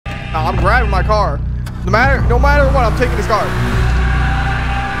Nah, I'm grabbing my car. No matter what, I'm taking this car.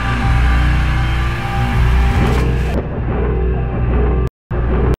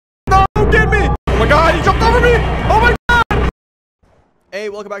 No, don't get me! Oh my god, he jumped over me! Oh my god! Hey,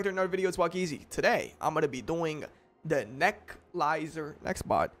 welcome back to another video. It's Walk-Easy. Today, I'm gonna be doing the NecLyzer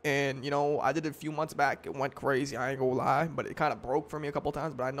Nextbot, and you know, I did it a few months back. It went crazy, I ain't gonna lie, but it kind of broke for me a couple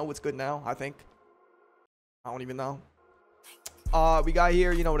times. But I know it's good now. I think. I don't even know. We got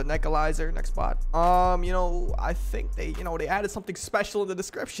here, you know, the NecLyzer Nextbot. You know, I think they added something special in the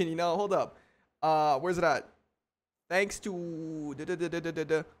description. You know, hold up. Where's it at? Thanks to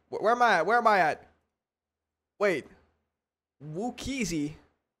where am I at? Where am I at? Wait, Walk-Easy.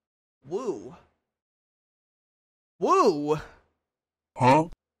 Woo. Huh?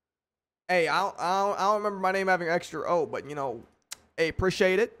 Hey, I don't remember my name having extra O, but you know, hey,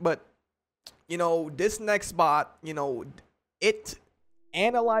 appreciate it. But you know, this Nextbot, you know, it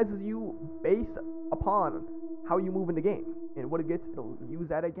analyzes you based upon how you move in the game, and what it gets, it'll use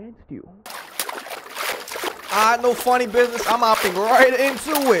that against you. No funny business. I'm hopping right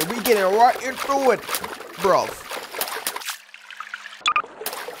into it. We getting right into it, bro.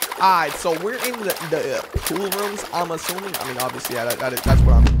 Alright, so we're in the pool rooms, I'm assuming. I mean, obviously, yeah, that's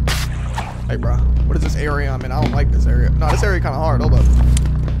what I'm... Hey, bro, what is this area I'm in? I don't like this area. No, this area kind of hard. Hold up.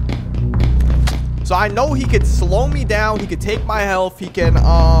 So I know he could slow me down. He could take my health. He can,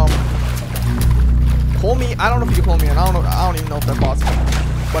 pull me. I don't know if he can pull me in. I don't even know if that's possible.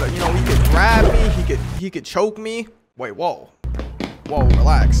 But, you know, he could grab me. He could choke me. Wait, whoa. Whoa,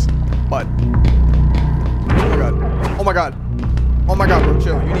 relax. But... Oh, my God. Oh, my God. Oh my god, bro,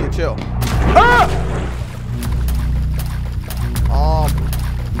 chill. You need to chill. Ah!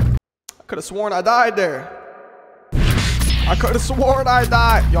 I could have sworn I died there. I could have sworn I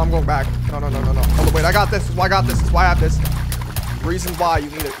died. Yo, I'm going back. No. Hold on, wait. I got this. This is why I got this. This is why I have this. Reason why you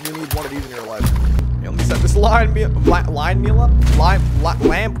need one of these in your life. Yo, let me set this line meal up.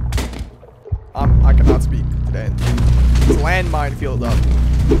 Lamp. I cannot speak today. This landmine field up.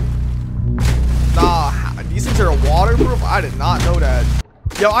 Nah, these things are waterproof? I did not know that.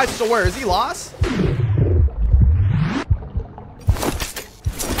 Yo, I swear, is he lost?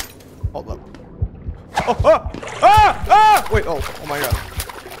 Hold up. Oh, wait, oh my god.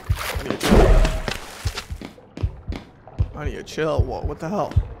 I need to chill. Whoa, what the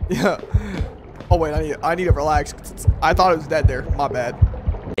hell? Yeah. Oh wait, I need to relax. I thought it was dead there. My bad.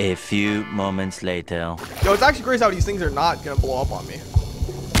 A few moments later. Yo, it's actually crazy how these things are not gonna blow up on me.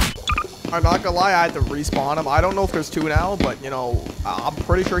 I'm not gonna lie, I had to respawn him. I don't know if there's two now, but you know, I'm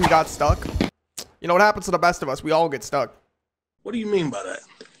pretty sure he got stuck. You know what happens to the best of us? We all get stuck. What do you mean by that?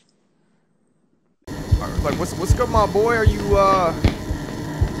 Like, what's good, my boy? Are you you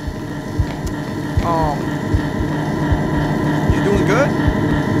doing good?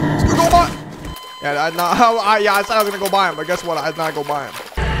 Let's go by. Yeah, I said I was gonna go buy him, but guess what? I did not go buy him.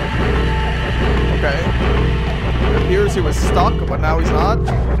 Okay. It appears he was stuck, but now he's not.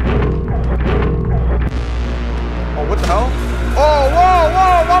 Oh, what the hell? Oh, whoa!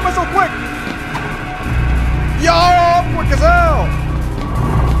 Why am I so quick? Yo, I'm quick as hell!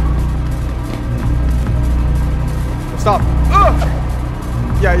 Stop. Ugh.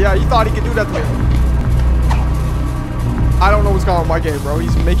 Yeah, he thought he could do that to me. I don't know what's going on with my game, bro.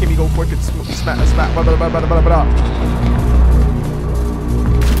 He's making me go quick and smack.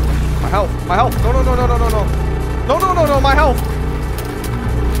 My health. No, my health.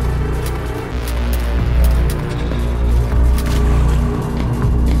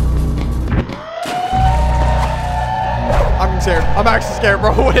 I'm scared. I'm actually scared,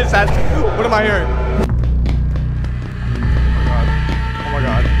 bro. What is that? What am I hearing?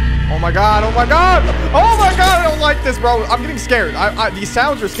 Oh my god. I don't like this, bro. I'm getting scared. These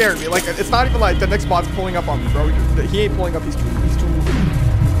sounds are scaring me. Like, it's not even like the Nextbot's pulling up on me, bro. He ain't pulling up. He's too.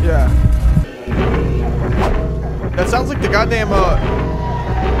 Yeah. That sounds like the goddamn,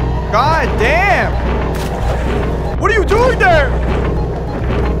 God damn! What are you doing there?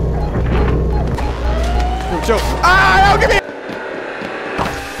 Yo, chill. Ah, give me!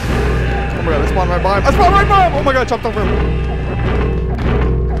 Oh my god, I spawned right by him. Oh my god, chopped over him.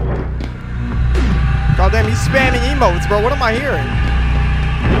 God damn, he's spamming emotes, bro. What am I hearing?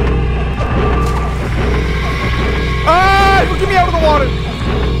 Ah! Get me out of the water!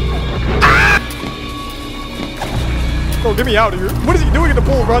 Bro, get me out of here. What is he doing in the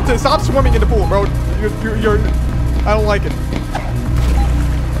pool, bro? Stop swimming in the pool, bro. You're I don't like it.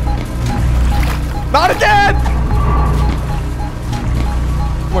 Not again!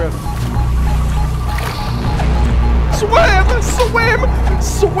 Oh my god.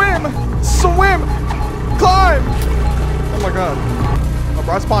 Swim! Climb! Oh my god. Oh,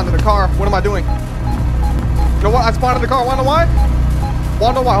 bro, I spawned in the car. What am I doing? You know what? I spawned in the car. Wanna know why?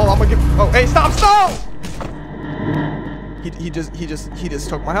 Wanna know why? Hold on, I'm gonna get. Oh, hey, stop! He just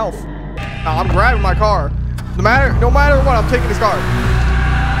took my health. Now I'm grabbing my car. No matter what, I'm taking this car.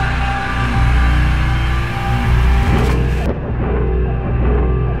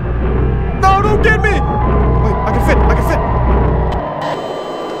 No, don't get me! Wait, I can fit.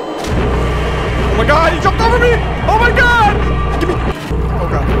 Oh my god, he jumped over me! Oh my god! Give me.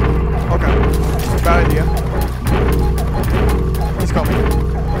 Okay. Bad idea. He's coming.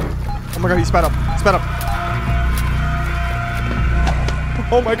 Oh my god, he sped up.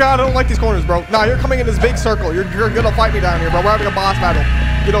 Oh my god, I don't like these corners, bro. Nah, you're coming in this big circle. You're gonna fight me down here, bro. We're having a boss battle.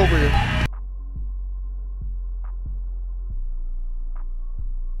 Get over here.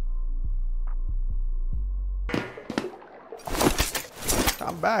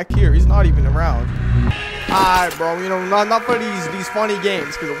 I'm back here. He's not even around. Alright, bro. You know, not for these funny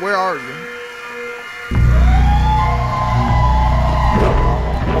games. Cause where are you?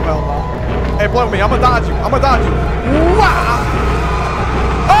 Oh hell no. Hey, play with me. I'ma dodge you. Wow!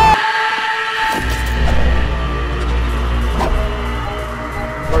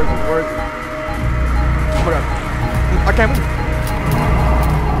 Where is he? Oh my god. I can't move.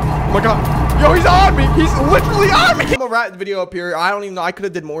 Oh my god. Yo, he's on me. He's literally on me. I'm gonna wrap the video up here. I don't even know. I could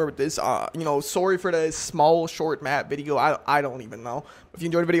have did more with this. You know, sorry for the small, short map video. I don't even know. If you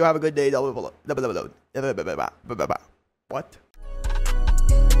enjoyed the video, have a good day. What?